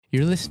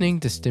You're listening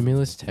to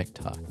Stimulus Tech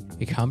Talk,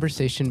 a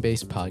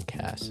conversation-based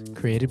podcast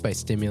created by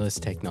Stimulus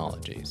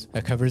Technologies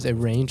that covers a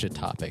range of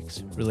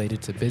topics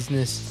related to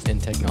business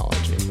and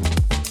technology.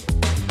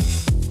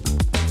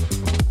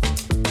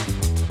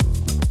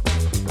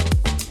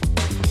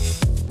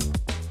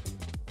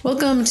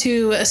 Welcome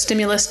to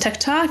Stimulus Tech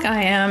Talk.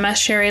 I am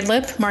Sherry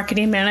Lipp,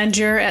 Marketing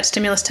Manager at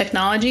Stimulus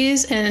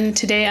Technologies, and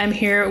today I'm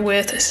here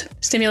with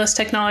Stimulus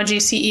Technology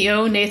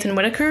CEO Nathan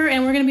Whitaker,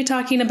 and we're going to be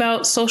talking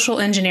about social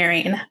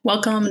engineering.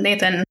 Welcome,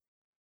 Nathan.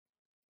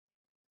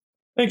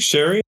 Thanks,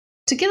 Sherry.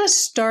 To get us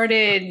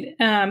started,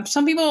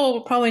 some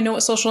people probably know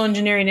what social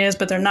engineering is,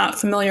 but they're not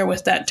familiar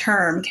with that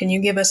term. Can you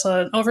give us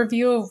an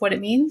overview of what it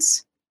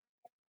means?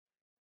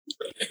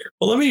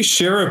 Well, let me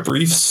share a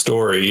brief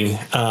story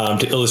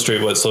to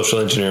illustrate what social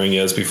engineering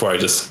is before I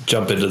just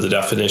jump into the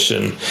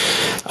definition.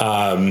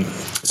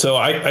 So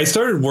I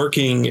started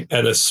working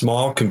at a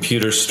small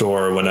computer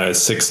store when I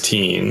was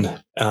 16.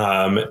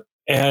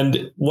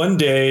 And one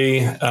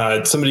day,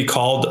 somebody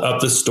called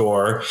up the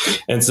store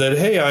and said,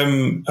 "Hey,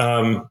 I'm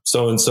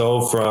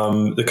so-and-so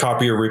from the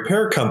copier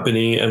repair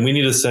company, and we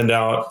need to send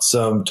out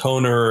some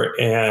toner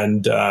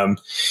and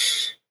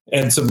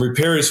some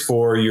repairs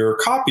for your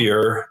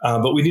copier,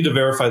 but we need to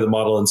verify the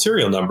model and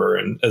serial number."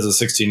 And as a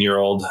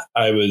 16-year-old,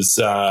 I was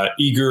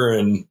eager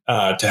and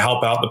to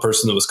help out the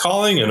person that was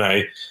calling, and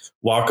I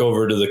walk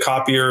over to the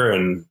copier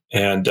and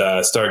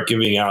start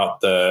giving out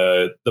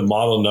the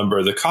model number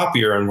of the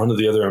copier. And one of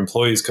the other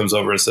employees comes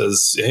over and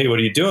says, "Hey, what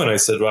are you doing?" I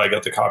said, "Well, I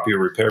got the copier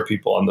repair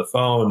people on the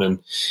phone,"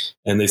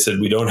 and they said,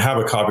 "We don't have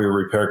a copier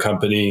repair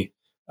company.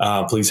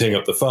 Please hang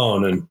up the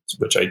phone," and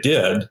which I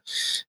did.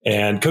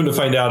 And come to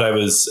find out, I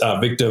was a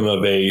victim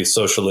of a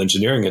social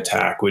engineering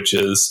attack, which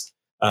is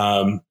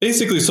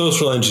basically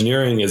social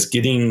engineering is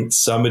getting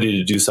somebody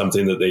to do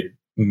something that they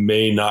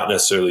may not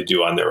necessarily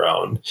do on their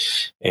own.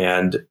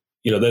 And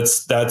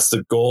that's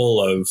the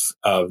goal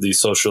of these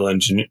social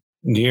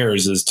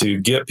engineers, is to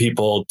get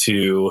people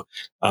to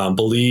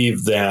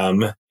believe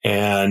them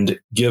and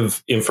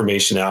give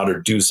information out or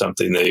do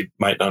something they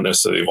might not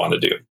necessarily want to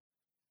do.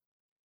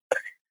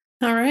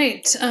 All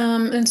right.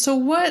 And so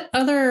what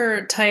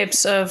other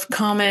types of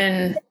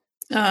common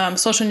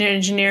social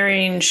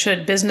engineering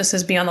should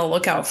businesses be on the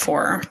lookout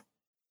for?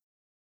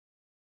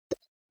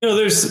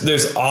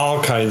 There's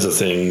all kinds of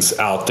things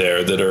out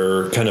there that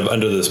are kind of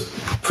under this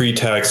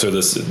pretext or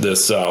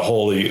this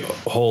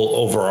whole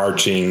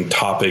overarching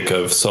topic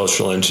of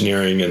social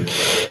engineering,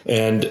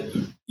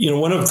 and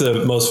one of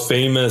the most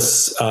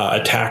famous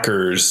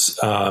attackers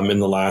in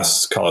the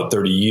last, call it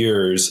 30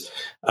 years,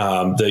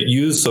 that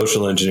used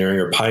social engineering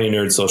or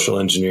pioneered social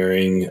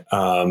engineering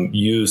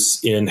use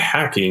in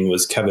hacking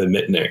was Kevin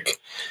Mitnick.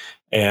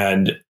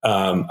 And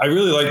I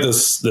really like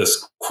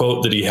this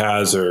quote that he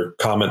has, or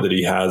comment that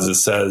he has. It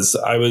says,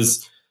 "I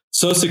was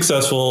so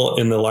successful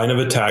in the line of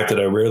attack that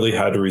I rarely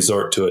had to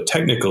resort to a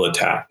technical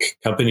attack.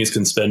 Companies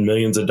can spend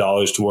millions of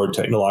dollars toward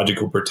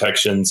technological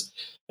protections,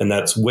 and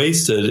that's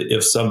wasted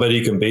if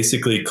somebody can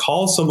basically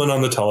call someone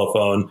on the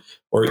telephone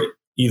or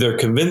either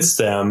convince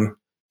them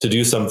to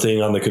do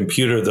something on the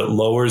computer that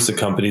lowers the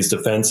company's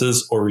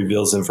defenses or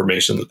reveals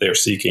information that they're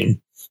seeking."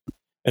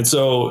 And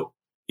so,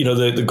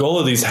 the goal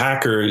of these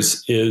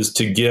hackers is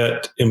to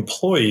get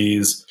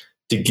employees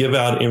to give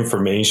out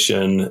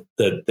information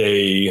that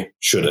they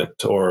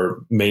shouldn't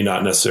or may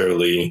not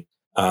necessarily,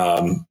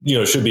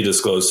 should be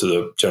disclosed to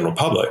the general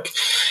public.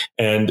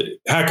 And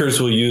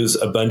hackers will use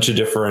a bunch of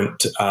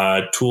different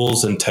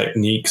tools and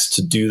techniques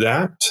to do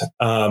that.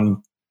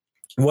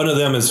 One of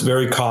them is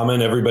very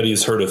common. Everybody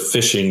has heard of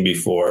phishing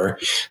before,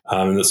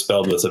 and it's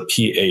spelled with a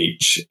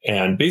PH.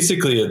 And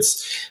basically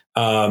it's,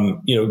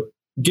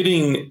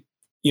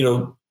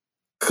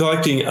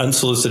 collecting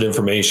unsolicited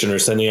information or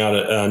sending out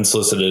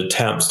unsolicited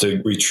attempts to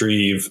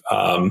retrieve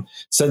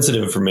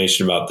sensitive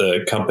information about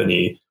the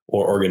company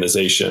or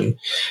organization.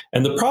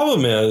 And the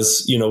problem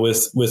is,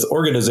 with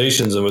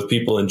organizations and with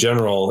people in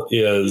general,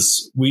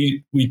 is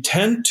we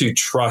tend to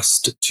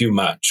trust too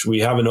much. We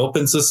have an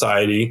open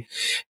society,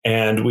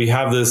 and we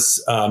have this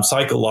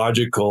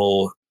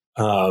psychological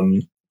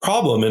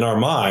problem in our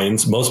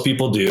minds, most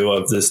people do,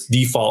 of this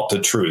default to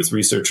truth.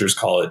 Researchers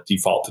call it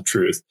default to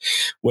truth,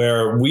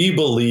 where we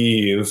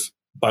believe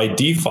by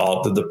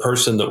default that the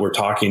person that we're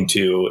talking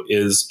to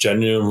is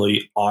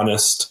genuinely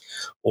honest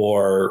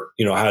or,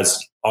 has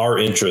our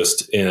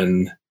interest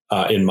in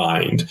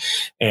mind.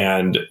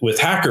 And with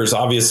hackers,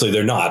 obviously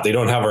they're not. They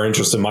don't have our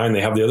interest in mind.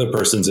 They have the other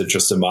person's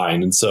interest in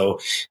mind. And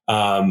so,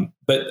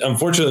 but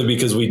unfortunately,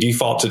 because we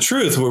default to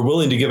truth, we're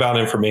willing to give out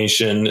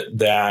information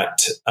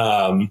that,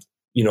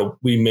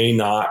 we may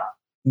not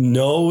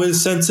know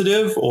is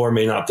sensitive or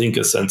may not think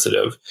is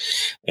sensitive.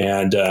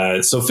 And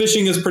so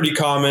phishing is pretty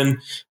common.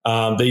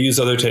 They use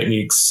other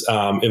techniques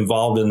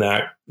involved in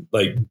that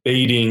like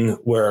baiting,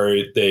 where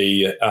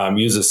they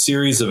use a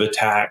series of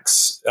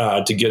attacks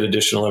to get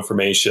additional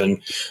information,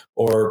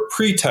 or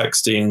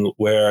pretexting,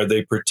 where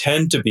they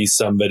pretend to be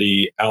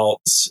somebody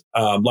else,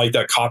 like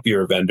that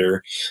copier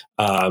vendor,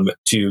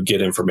 to get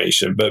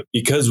information. But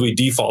because we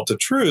default to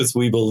truth,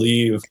 we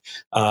believe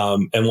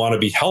and want to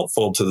be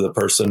helpful to the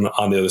person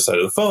on the other side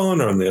of the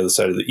phone or on the other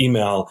side of the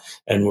email,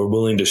 and we're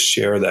willing to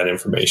share that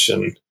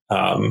information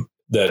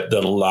that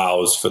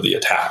allows for the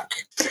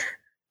attack.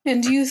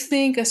 And do you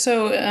think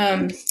so?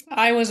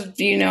 I was,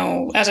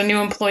 as a new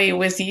employee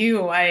with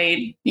you,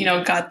 I,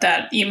 got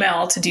that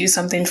email to do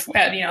something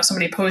at,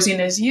 somebody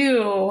posing as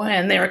you,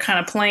 and they were kind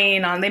of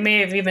playing on. They may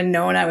have even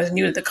known I was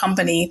new to the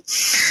company,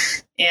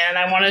 and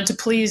I wanted to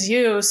please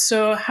you.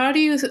 So,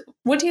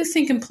 what do you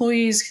think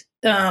employers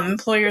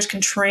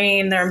can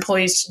train their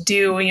employees to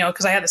do?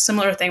 Because I had a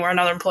similar thing where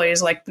another employee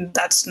is like,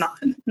 that's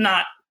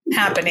not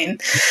happening,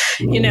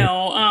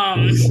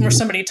 where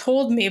somebody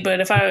told me. But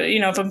if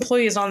if an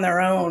employee is on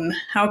their own,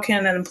 how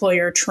can an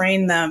employer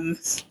train them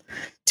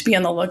to be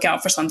on the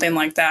lookout for something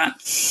like that?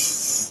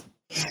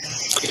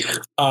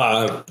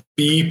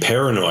 Be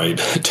paranoid.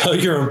 Tell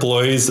your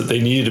employees that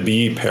they need to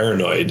be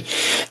paranoid.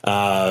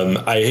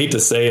 I hate to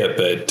say it,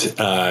 but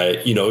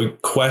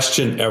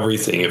question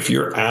everything. If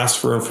you're asked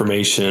for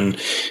information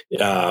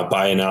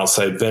by an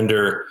outside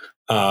vendor,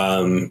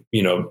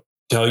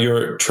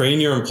 train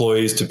your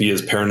employees to be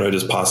as paranoid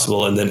as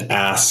possible, and then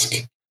ask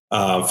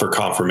for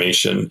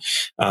confirmation.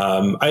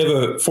 I have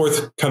a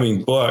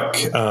forthcoming book,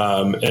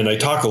 and I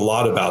talk a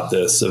lot about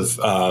this.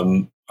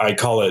 I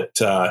call it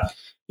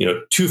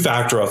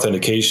two-factor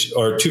authentication,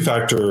 or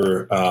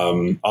two-factor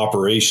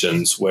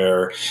operations,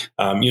 where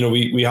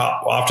we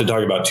often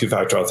talk about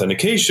two-factor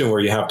authentication,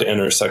 where you have to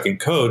enter a second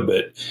code,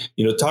 but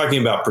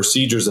talking about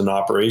procedures and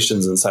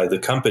operations inside the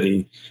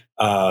company.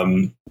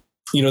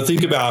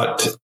 Think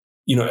about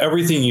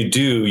everything you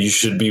do, you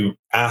should be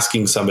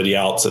asking somebody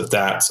else if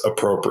that's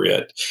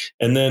appropriate.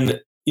 And then,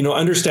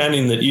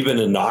 understanding that even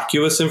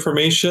innocuous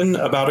information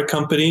about a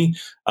company,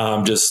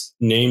 just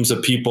names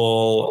of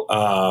people,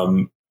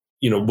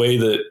 way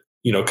that,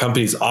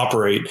 companies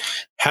operate,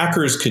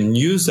 hackers can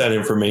use that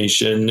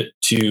information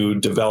to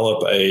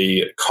develop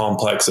a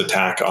complex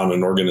attack on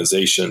an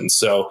organization.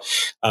 So,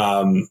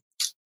 part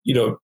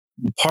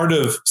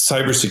of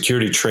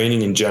cybersecurity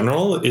training in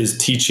general is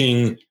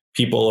teaching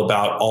people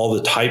about all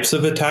the types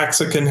of attacks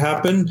that can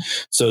happen,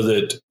 so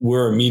that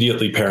we're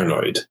immediately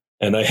paranoid.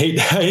 And I hate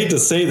to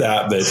say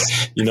that, but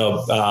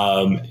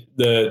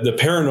the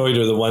paranoid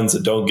are the ones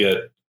that don't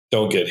get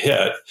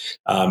hit.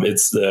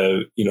 It's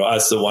the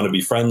us that want to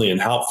be friendly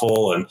and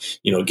helpful, and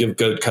give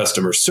good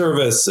customer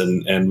service,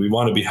 and we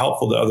want to be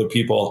helpful to other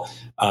people.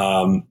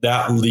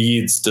 That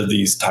leads to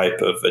these type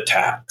of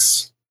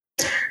attacks.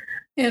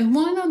 And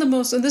one of the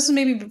most, and this is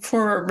maybe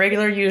for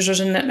regular users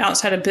and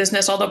outside of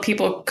business, although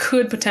people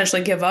could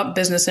potentially give up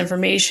business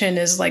information,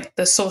 is like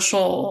the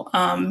social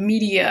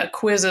media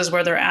quizzes,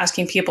 where they're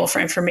asking people for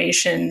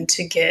information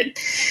to get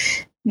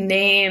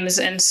names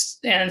and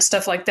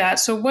stuff like that.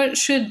 So what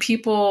should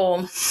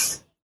people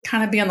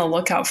kind of be on the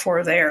lookout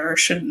for there?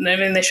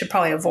 They should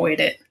probably avoid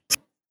it.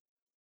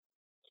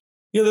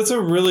 Yeah, that's a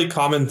really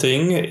common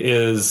thing,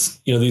 is,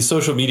 these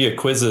social media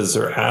quizzes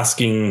are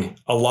asking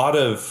a lot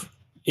of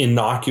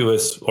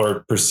innocuous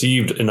or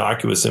perceived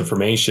innocuous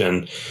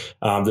information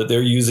that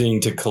they're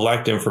using to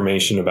collect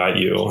information about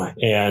you.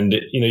 And,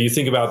 you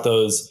think about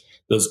those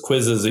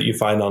quizzes that you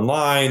find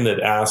online that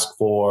ask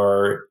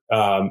for,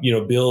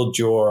 build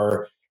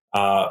your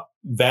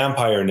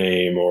vampire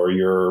name, or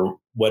your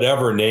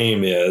whatever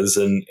name is,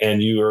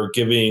 and you are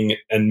giving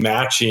and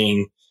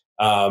matching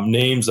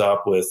names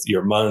up with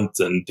your month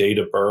and date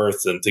of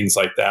birth and things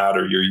like that,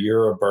 or your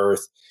year of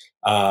birth.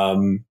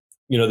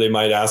 They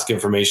might ask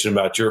information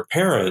about your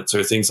parents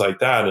or things like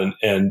that.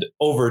 And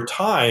over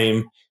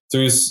time,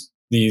 through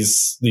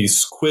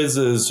these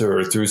quizzes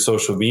or through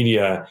social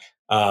media,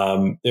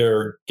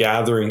 they're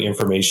gathering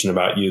information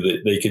about you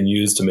that they can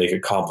use to make a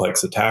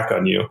complex attack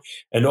on you.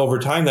 And over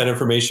time, that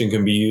information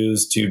can be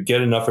used to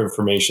get enough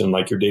information,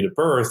 like your date of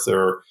birth,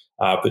 or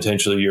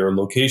potentially your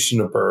location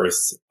of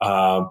birth,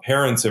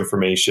 parents'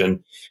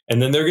 information.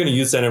 And then they're going to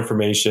use that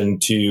information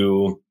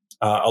to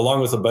along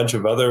with a bunch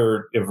of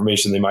other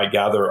information they might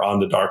gather on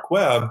the dark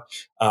web,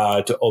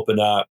 to open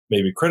up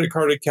maybe credit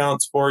card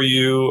accounts for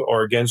you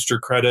or against your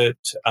credit.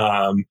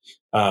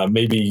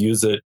 Maybe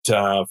use it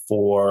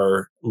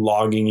for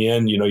logging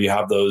in. You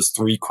have those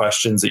 3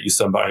 questions that you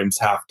sometimes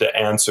have to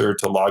answer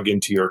to log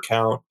into your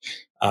account.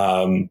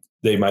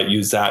 They might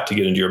use that to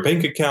get into your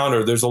bank account,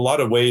 or there's a lot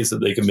of ways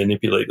that they can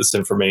manipulate this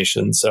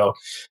information. So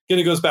again,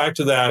 it goes back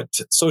to that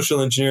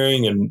social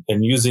engineering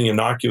and using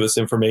innocuous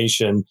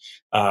information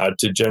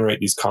to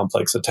generate these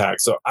complex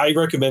attacks. So I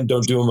recommend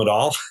don't do them at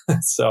all.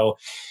 So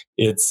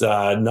it's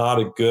not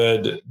a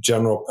good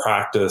general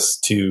practice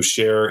to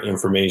share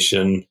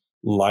information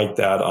like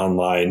that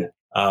online.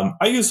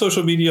 I use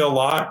social media a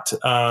lot.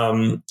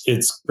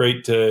 It's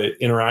great to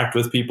interact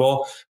with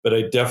people, but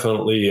I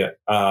definitely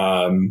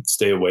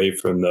stay away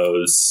from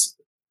those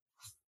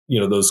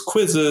those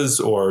quizzes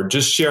or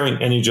just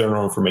sharing any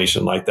general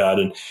information like that.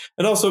 And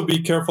also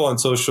be careful on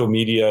social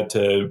media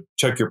to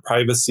check your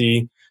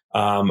privacy.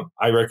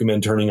 I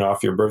recommend turning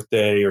off your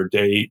birthday or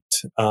date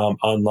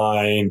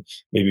online,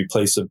 maybe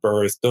place of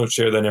birth. Don't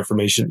share that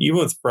information, even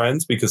with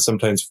friends, because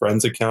sometimes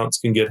friends' accounts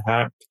can get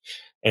hacked,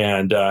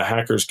 and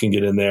hackers can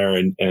get in there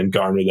and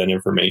garner that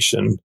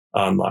information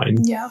online.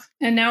 Yeah.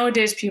 And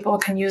nowadays people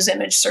can use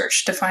image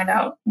search to find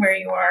out where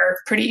you are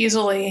pretty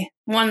easily.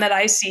 One that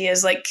I see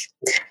is like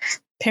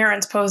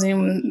parents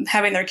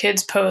having their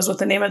kids pose with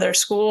the name of their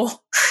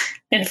school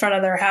in front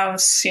of their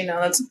house.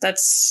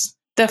 That's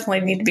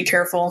definitely need to be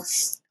careful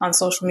on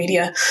social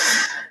media.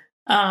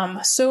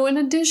 So in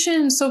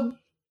addition,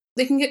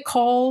 they can get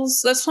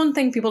calls. That's one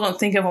thing people don't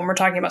think of when we're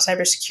talking about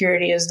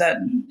cybersecurity, is that,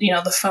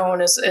 the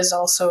phone is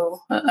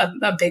also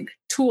a big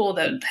tool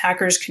that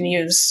hackers can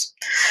use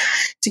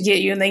to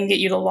get you, and they can get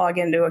you to log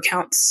into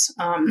accounts.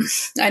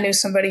 I knew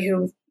somebody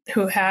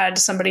who had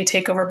somebody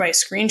take over by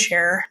screen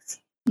share,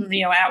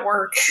 at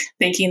work,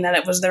 thinking that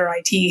it was their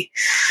IT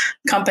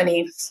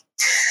company.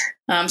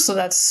 So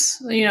that's,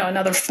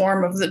 another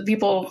form of the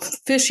people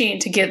phishing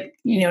to get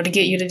you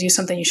to do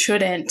something you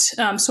shouldn't.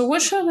 So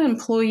what should an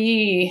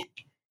employee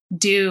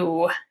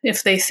do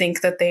if they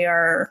think that they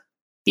are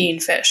being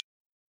phished?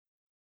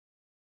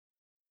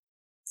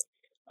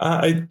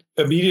 I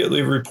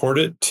immediately report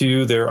it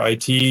to their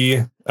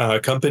IT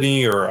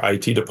company or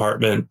IT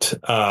department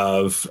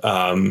of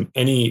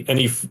any.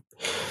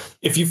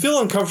 If you feel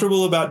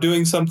uncomfortable about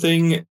doing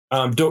something,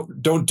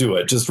 don't do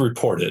it. Just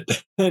report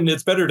it. And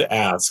it's better to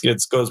ask.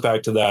 It goes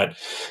back to that,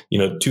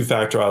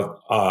 two-factor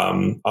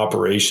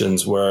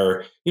operations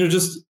where,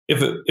 just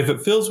if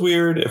it feels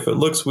weird, if it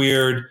looks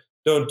weird,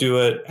 don't do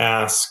it.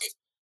 Ask.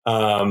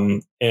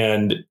 And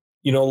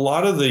a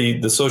lot of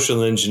the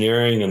social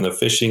engineering and the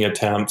phishing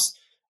attempts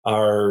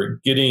are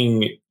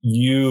getting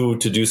you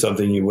to do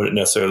something you wouldn't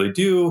necessarily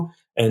do.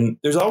 And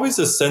there's always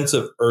a sense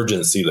of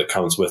urgency that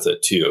comes with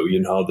it too,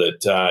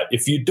 that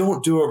if you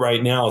don't do it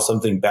right now,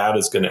 something bad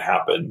is going to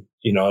happen.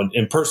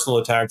 And personal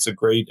attacks, a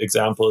great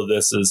example of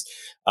this is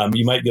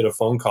you might get a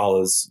phone call,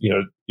 as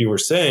you were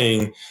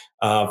saying,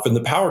 from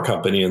the power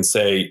company and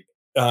say,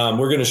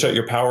 we're going to shut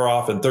your power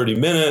off in 30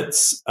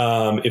 minutes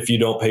if you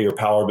don't pay your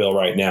power bill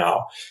right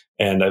now.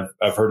 And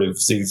I've heard of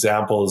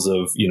examples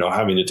of,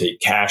 having to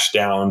take cash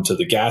down to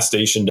the gas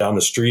station down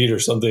the street or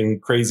something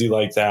crazy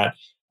like that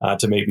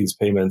to make these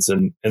payments.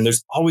 And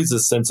there's always a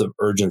sense of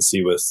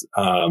urgency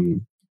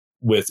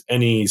with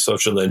any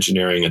social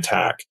engineering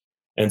attack.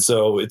 And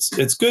so it's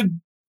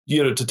good,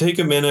 to take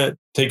a minute,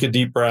 take a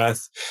deep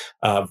breath,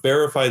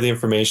 verify the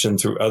information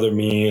through other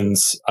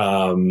means,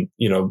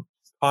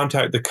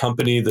 contact the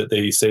company that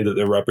they say that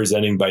they're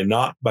representing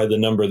not by the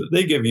number that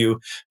they give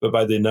you, but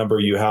by the number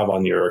you have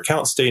on your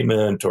account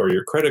statement or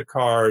your credit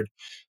card,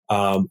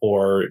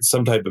 or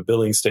some type of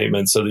billing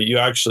statement, so that you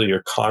actually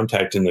are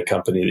contacting the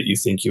company that you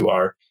think you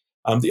are.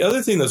 The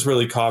other thing that's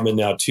really common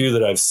now too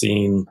that I've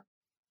seen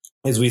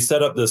is we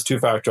set up this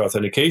two-factor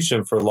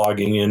authentication for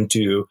logging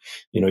into,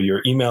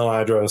 your email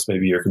address,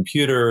 maybe your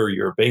computer, or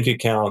your bank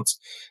accounts.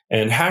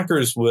 And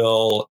hackers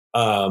will,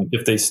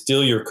 if they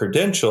steal your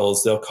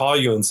credentials, they'll call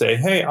you and say,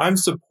 "Hey, I'm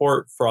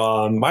support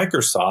from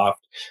Microsoft.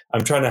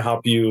 I'm trying to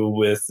help you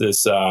with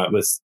this,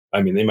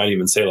 they might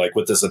even say like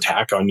with this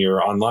attack on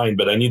your online,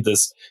 but I need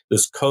this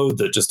code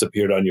that just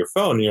appeared on your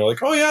phone." And you're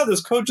like, "Oh yeah,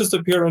 this code just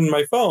appeared on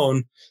my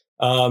phone."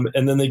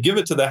 And then they give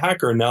it to the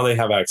hacker, and now they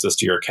have access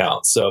to your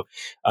account. So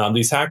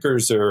these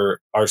hackers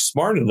are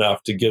smart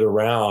enough to get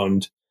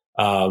around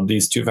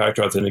these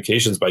two-factor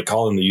authentications by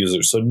calling the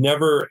user. So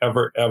never,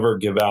 ever, ever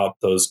give out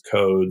those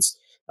codes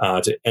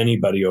to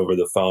anybody over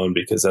the phone,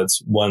 because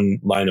that's one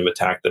line of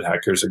attack that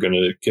hackers are going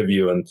to give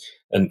you.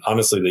 And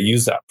honestly, they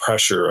use that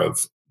pressure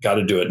of got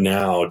to do it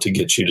now to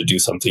get you to do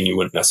something you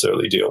wouldn't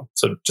necessarily do.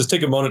 So just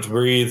take a moment to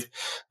breathe,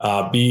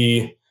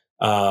 be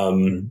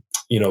on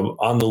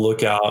the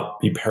lookout,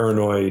 be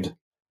paranoid,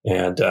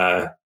 and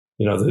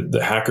the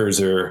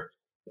hackers are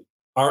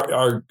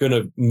going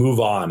to move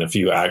on if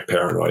you act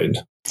paranoid.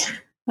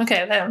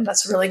 Okay,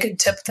 that's a really good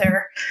tip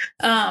there.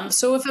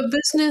 So if a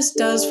business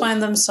does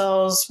find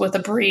themselves with a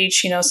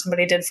breach,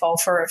 somebody did fall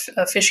for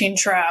a phishing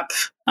trap,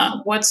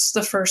 what's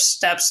the first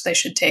steps they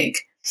should take?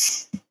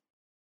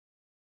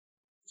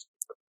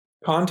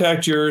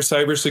 Contact your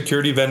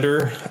cybersecurity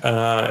vendor,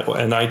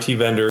 an IT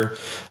vendor.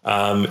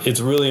 It's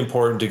really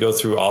important to go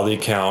through all the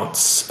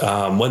accounts.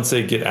 Once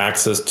they get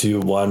access to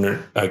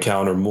one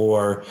account or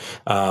more,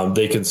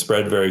 they can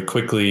spread very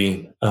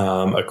quickly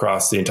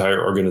across the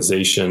entire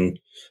organization.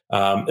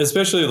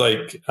 Especially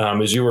like,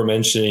 as you were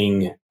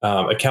mentioning,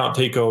 account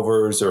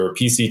takeovers or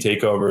PC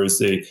takeovers,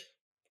 they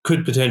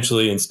could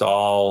potentially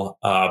install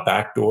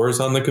backdoors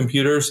on the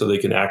computer so they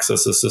can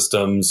access the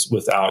systems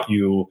without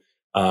you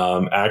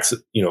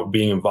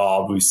being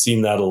involved. We've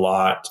seen that a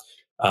lot,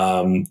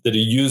 that a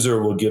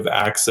user will give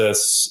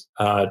access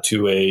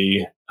to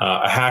a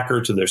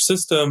hacker to their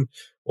system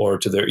or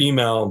to their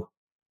email,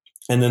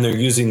 And then they're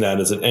using that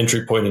as an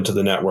entry point into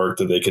the network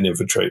that they can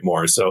infiltrate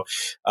more. So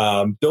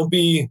don't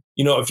be,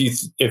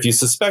 if you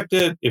suspect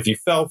it, if you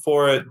fell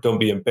for it, don't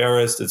be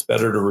embarrassed. It's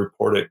better to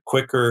report it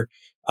quicker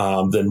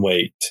than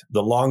wait.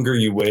 The longer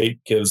you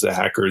wait gives the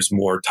hackers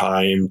more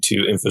time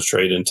to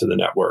infiltrate into the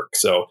network.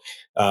 So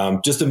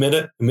just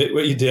admit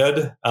what you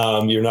did.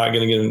 You're not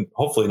going to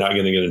hopefully not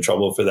going to get in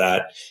trouble for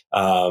that.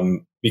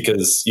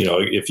 Because,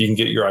 if you can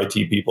get your IT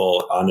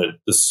people on it,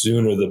 the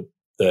sooner the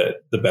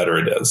better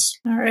it is.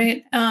 All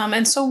right.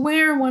 And so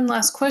one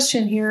last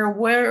question here,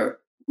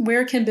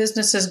 where can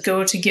businesses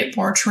go to get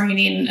more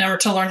training or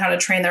to learn how to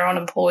train their own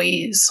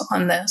employees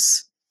on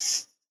this?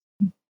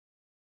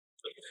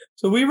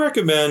 So we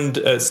recommend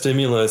at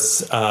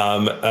Stimulus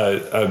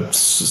a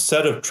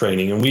set of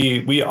training, and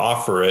we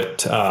offer it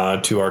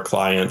to our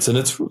clients, and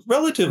it's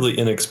relatively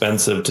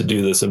inexpensive to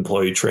do this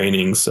employee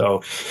training.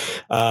 So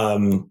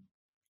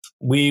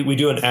we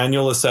do an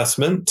annual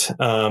assessment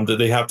that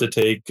they have to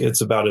take. It's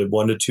about a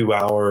 1 to 2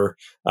 hour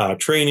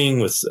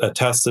training with a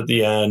test at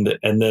the end,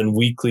 and then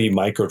weekly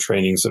micro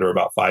trainings that are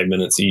about 5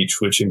 minutes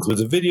each, which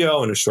includes a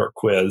video and a short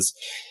quiz.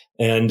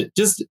 And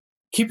just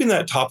keeping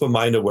that top of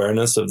mind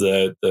awareness of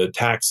the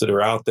attacks that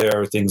are out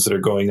there, things that are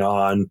going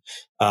on,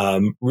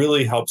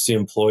 really helps the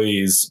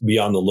employees be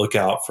on the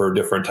lookout for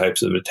different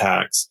types of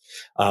attacks.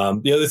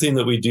 The other thing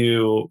that we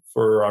do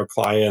for our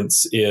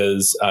clients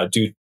is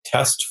do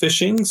test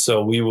phishing.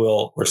 So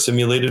or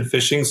simulated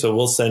phishing. So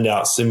we'll send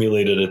out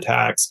simulated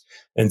attacks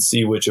and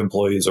see which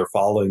employees are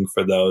falling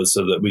for those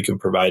so that we can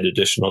provide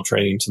additional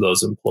training to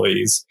those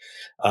employees.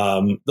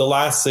 The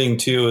last thing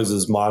too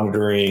is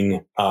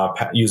monitoring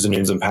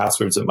usernames and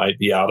passwords that might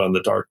be out on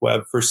the dark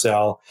web for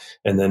sale,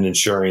 and then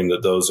ensuring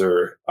that those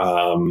are,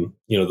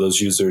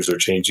 those users are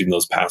changing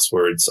those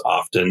passwords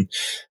often.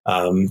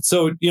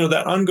 So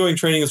that ongoing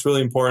training is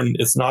really important.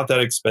 It's not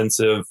that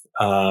expensive.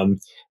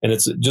 And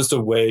it's just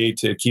a way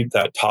to keep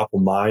that top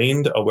of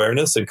mind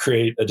awareness and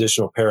create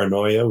additional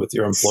paranoia with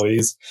your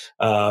employees.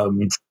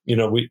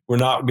 We're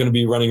not going to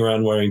be running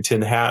around wearing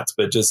tin hats,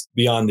 but just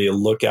be on the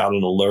lookout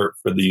and alert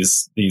for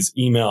these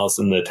emails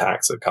and the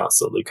attacks that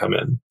constantly come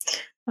in.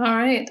 All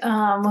right.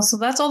 Well, so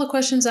that's all the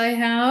questions I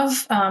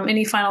have.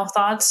 Any final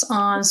thoughts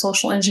on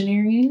social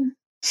engineering?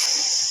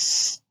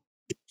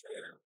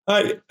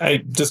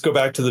 I just go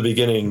back to the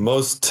beginning.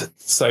 Most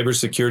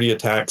cybersecurity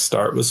attacks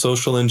start with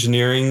social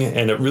engineering,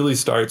 and it really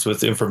starts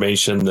with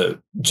information that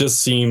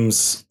just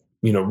seems,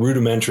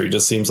 rudimentary,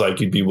 just seems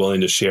like you'd be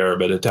willing to share.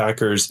 But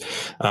attackers,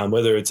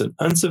 whether it's an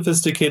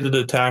unsophisticated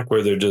attack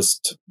where they're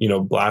just,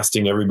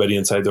 blasting everybody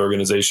inside the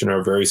organization, or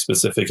a very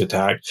specific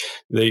attack,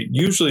 they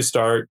usually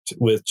start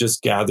with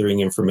just gathering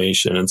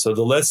information. And so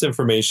the less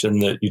information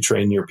that you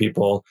train your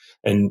people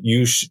and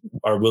you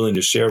are willing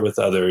to share with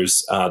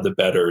others, the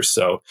better.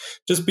 So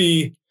just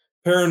be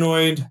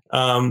paranoid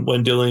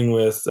when dealing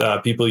with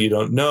people you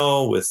don't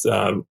know,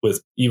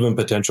 with even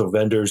potential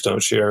vendors.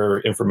 Don't share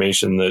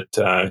information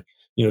that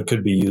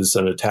could be used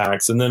on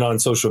attacks. And then on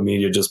social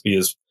media, just be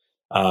as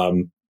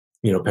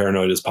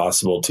paranoid as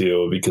possible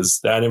too, because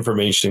that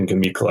information can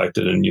be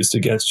collected and used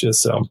against you.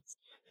 So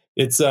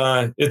it's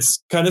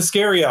kind of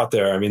scary out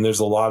there. I mean, there's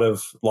a lot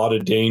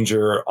of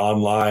danger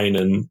online,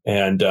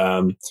 and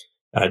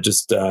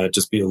just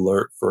be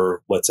alert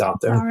for what's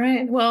out there. All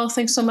right. Well,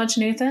 thanks so much,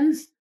 Nathan.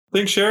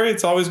 Thanks, Sherry.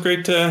 It's always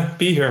great to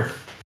be here.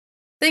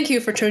 Thank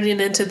you for tuning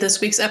into this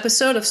week's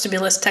episode of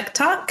Stimulus Tech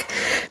Talk.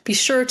 Be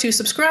sure to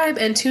subscribe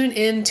and tune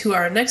in to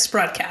our next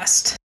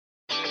broadcast.